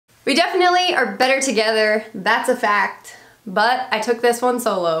We definitely are better together, that's a fact, but I took this one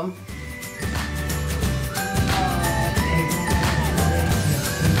solo.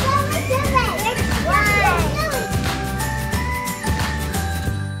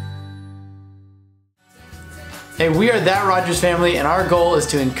 Hey, we are That Rogers Family, and our goal is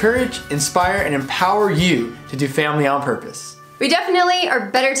to encourage, inspire, and empower you to do family on purpose. We definitely are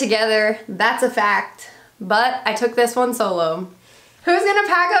better together, that's a fact, but I took this one solo. Who's gonna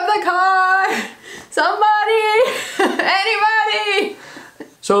pack up the car? Somebody! Anybody!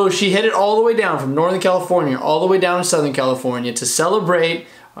 So she headed all the way down from Northern California, all the way down to Southern California to celebrate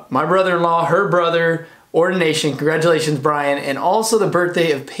my brother-in-law, her brother, Ordination. Congratulations, Bryan. And also the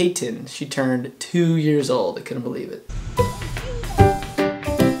birthday of Peyton. She turned 2 years old. I couldn't believe it.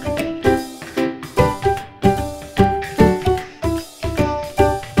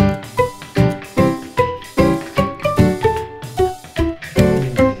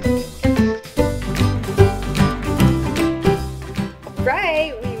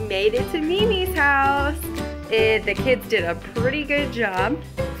 Right, we made it to Mimi's house. The kids did a pretty good job.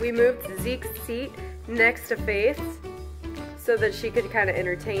 We moved Zeke's seat next to Faith's so that she could kind of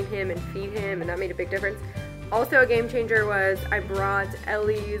entertain him and feed him, and that made a big difference. Also a game changer was I brought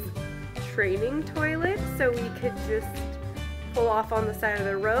Ellie's training toilet so we could just pull off on the side of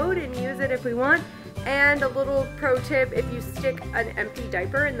the road and use it if we want. And a little pro tip, if you stick an empty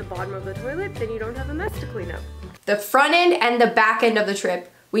diaper in the bottom of the toilet, then you don't have a mess to clean up. The front end and the back end of the trip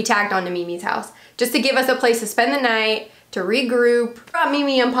we tagged onto Mimi's house just to give us a place to spend the night, to regroup. Brought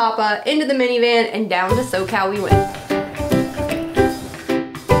Mimi and Papa into the minivan and down to SoCal we went.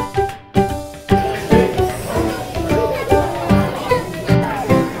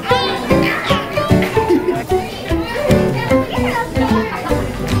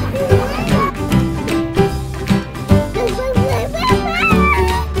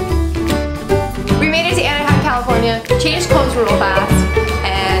 We made it to Anaheim, California, changed clothes real fast,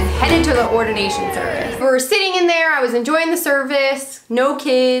 and headed to the ordination service. We were sitting in there, I was enjoying the service, no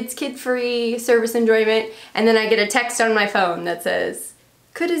kids, kid-free service enjoyment, and then I get a text on my phone that says,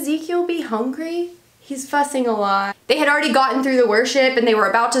 "Could Ezekiel be hungry? He's fussing a lot." They had already gotten through the worship and they were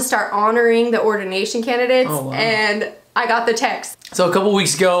about to start honoring the ordination candidates, and I got the text. So a couple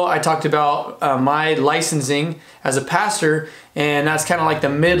weeks ago, I talked about my licensing as a pastor, and that's kind of like the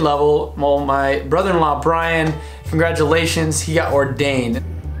mid-level. Well, my brother-in-law, Bryan, congratulations, he got ordained.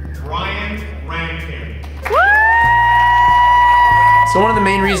 Bryan Rankin. So one of the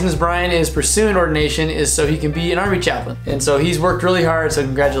main reasons Bryan is pursuing ordination is so he can be an Army chaplain. And so he's worked really hard, so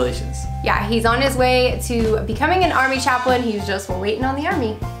congratulations. Yeah, he's on his way to becoming an Army chaplain. He's just waiting on the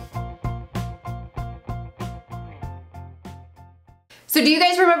Army. So do you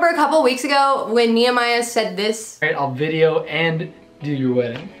guys remember a couple weeks ago when Nehemiah said this? All right, I'll video and do your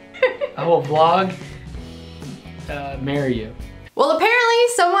wedding. I will vlog, marry you. Well, apparently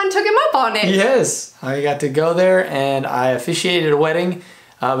someone took him up on it. Yes, I got to go there and I officiated a wedding,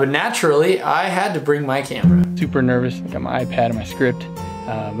 but naturally I had to bring my camera. Super nervous, I got my iPad and my script,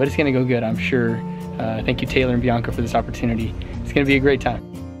 but it's gonna go good, I'm sure. Thank you, Taylor and Bianca, for this opportunity. It's gonna be a great time.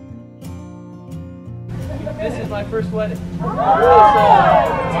 This is my first wedding. So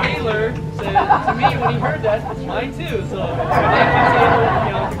Taylor said to me when he heard that, it's mine too. So thank you, Taylor and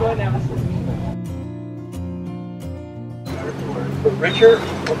Bianca. Go ahead and have a seat. Richard,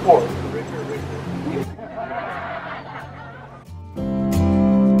 report.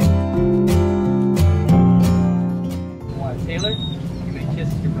 Taylor, you may kiss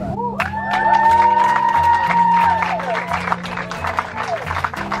your bride.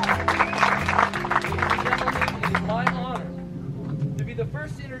 It is my honor to be the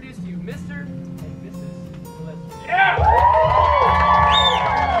first to introduce to you Mr. and Mrs. Gillespie. Yeah!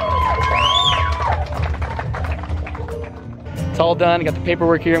 It's all done. I got the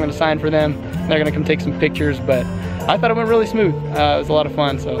paperwork here. I'm going to sign for them. They're going to come take some pictures, but I thought it went really smooth. It was a lot of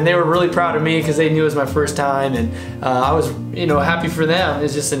fun. And they were really proud of me because they knew it was my first time, and I was, happy for them.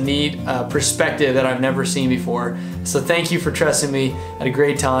 It's just a neat perspective that I've never seen before. So thank you for trusting me. Had a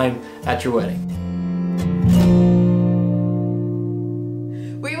great time at your wedding.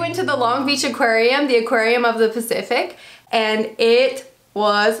 We went to the Long Beach Aquarium, the Aquarium of the Pacific, and it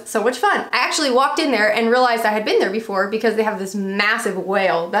was so much fun. I actually walked in there and realized I had been there before because they have this massive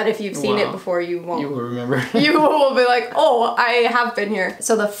whale that if you've seen it before, you won't. You will remember. You will be like, oh, I have been here.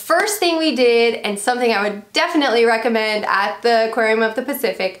 So the first thing we did, and something I would definitely recommend at the Aquarium of the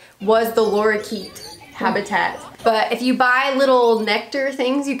Pacific, was the Lorikeet habitat. But if you buy little nectar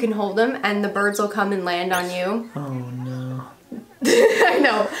things, you can hold them and the birds will come and land on you. Oh no. I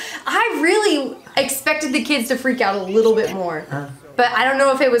know. I really expected the kids to freak out a little bit more. But I don't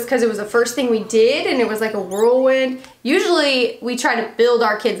know if it was because it was the first thing we did and it was like a whirlwind. Usually we try to build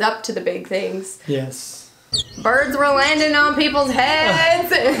our kids up to the big things. Yes. Birds were landing on people's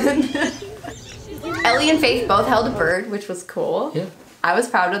heads. Ellie and Faith both held a bird, which was cool. Yeah. I was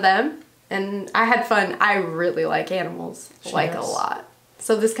proud of them and I had fun. I really like animals, a lot.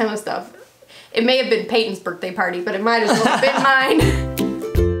 So this kind of stuff, it may have been Peyton's birthday party, but it might as well have been mine.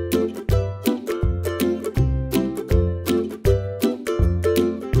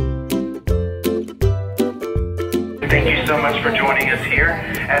 Thank you so much for joining us here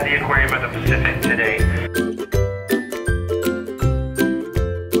at the Aquarium of the Pacific today.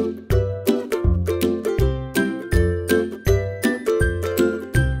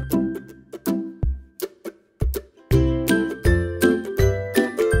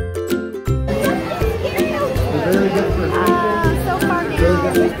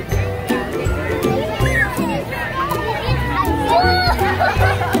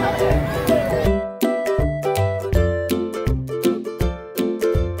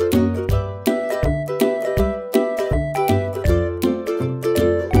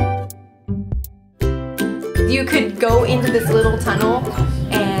 You could go into this little tunnel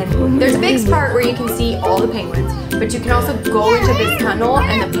and there's a big part where you can see all the penguins, but you can also go into this tunnel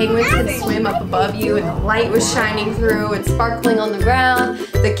and the penguins can swim up above you and the light was shining through and sparkling on the ground.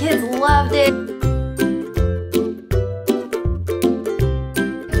 The kids loved it.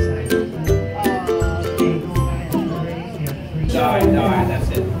 Die, that's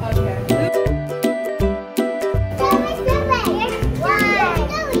it.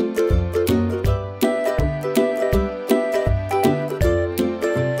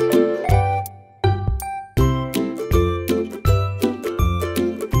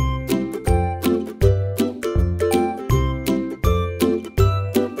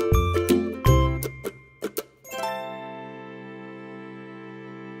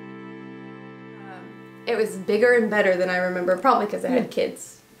 It was bigger and better than I remember, probably because I had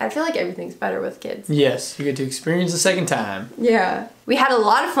kids. I feel like everything's better with kids. Yes, you get to experience the second time. Yeah. We had a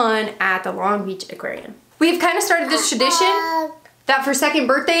lot of fun at the Long Beach Aquarium. We've kind of started this tradition that for second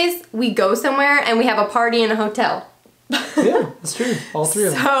birthdays, we go somewhere and we have a party in a hotel. Yeah, that's true. All three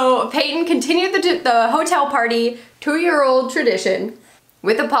of them. So Peyton continued the hotel party 2-year-old tradition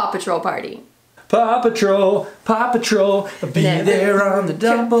with a Paw Patrol party. Paw Patrol, be there on the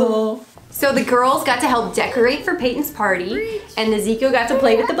double. So the girls got to help decorate for Peyton's party, and Ezekiel got to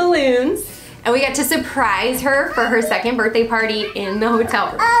play with the balloons, and we got to surprise her for her second birthday party in the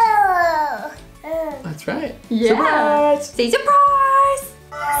hotel room. That's right. Yeah. Surprise! Say surprise!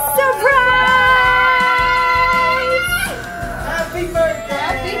 Surprise! Happy birthday!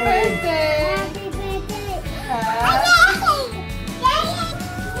 Happy birthday! Happy birthday!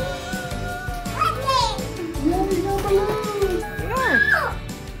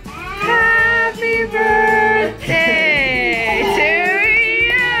 Happy birthday to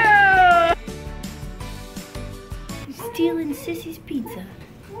you! You're stealing Sissy's pizza.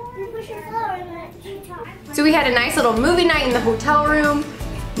 So we had a nice little movie night in the hotel room.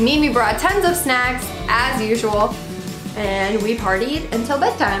 Mimi brought tons of snacks, as usual, and we partied until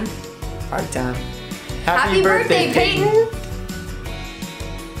bedtime. Party time. Happy birthday, Peyton!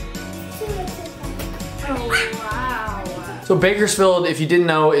 So Bakersfield, if you didn't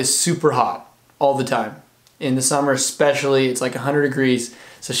know, is super hot all the time. In the summer especially, it's like 100 degrees.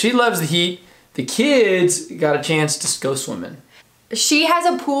 So she loves the heat. The kids got a chance to go swimming. She has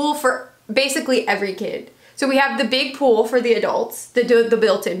a pool for basically every kid. So we have the big pool for the adults, the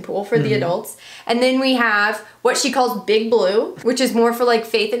built-in pool for the adults. And then we have what she calls Big Blue, which is more for like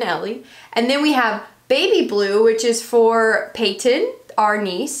Faith and Ellie. And then we have Baby Blue, which is for Peyton, our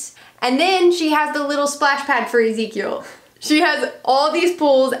niece. And then she has the little splash pad for Ezekiel. She has all these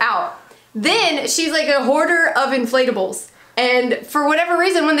pools out. Then she's like a hoarder of inflatables. And for whatever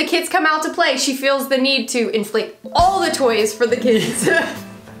reason, when the kids come out to play, she feels the need to inflate all the toys for the kids.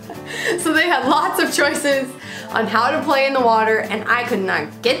 So they had lots of choices on how to play in the water, and I could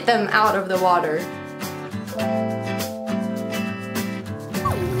not get them out of the water.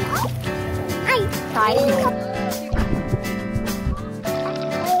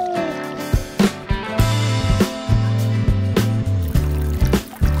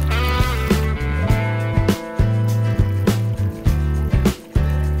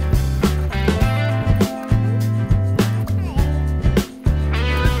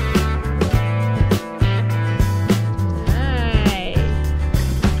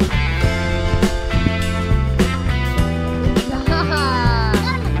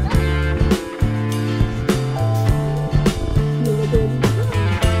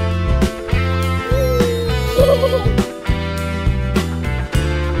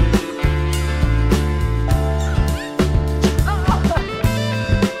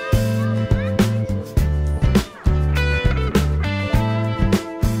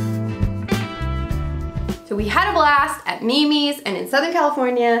 at Mimi's and in Southern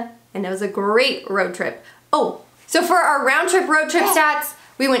California, and it was a great road trip. Oh, so for our round trip road trip stats,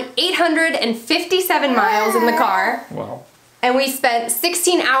 we went 857 miles in the car. Wow. And we spent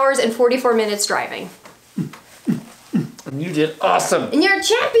 16 hours and 44 minutes driving. And you did awesome. And you're a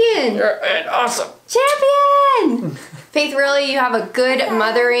champion. You're an awesome Champion! Faith, really, you have a good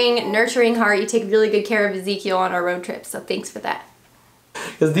mothering, nurturing heart. You take really good care of Ezekiel on our road trip, so thanks for that.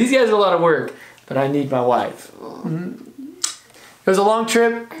 Because these guys are a lot of work, but I need my wife. It was a long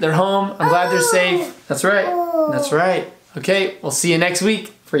trip. They're home. I'm glad they're safe. That's right. That's right. Okay, we'll see you next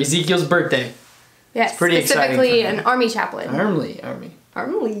week for Ezekiel's birthday. Yes, it's pretty exciting. Specifically an army chaplain. Armley.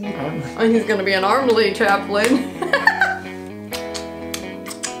 Oh, he's gonna be an armley chaplain.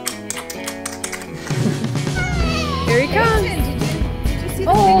 Here he comes.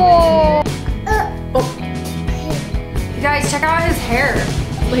 Oh. You guys, check out his hair.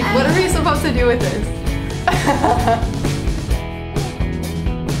 Like, what are we supposed to do with this?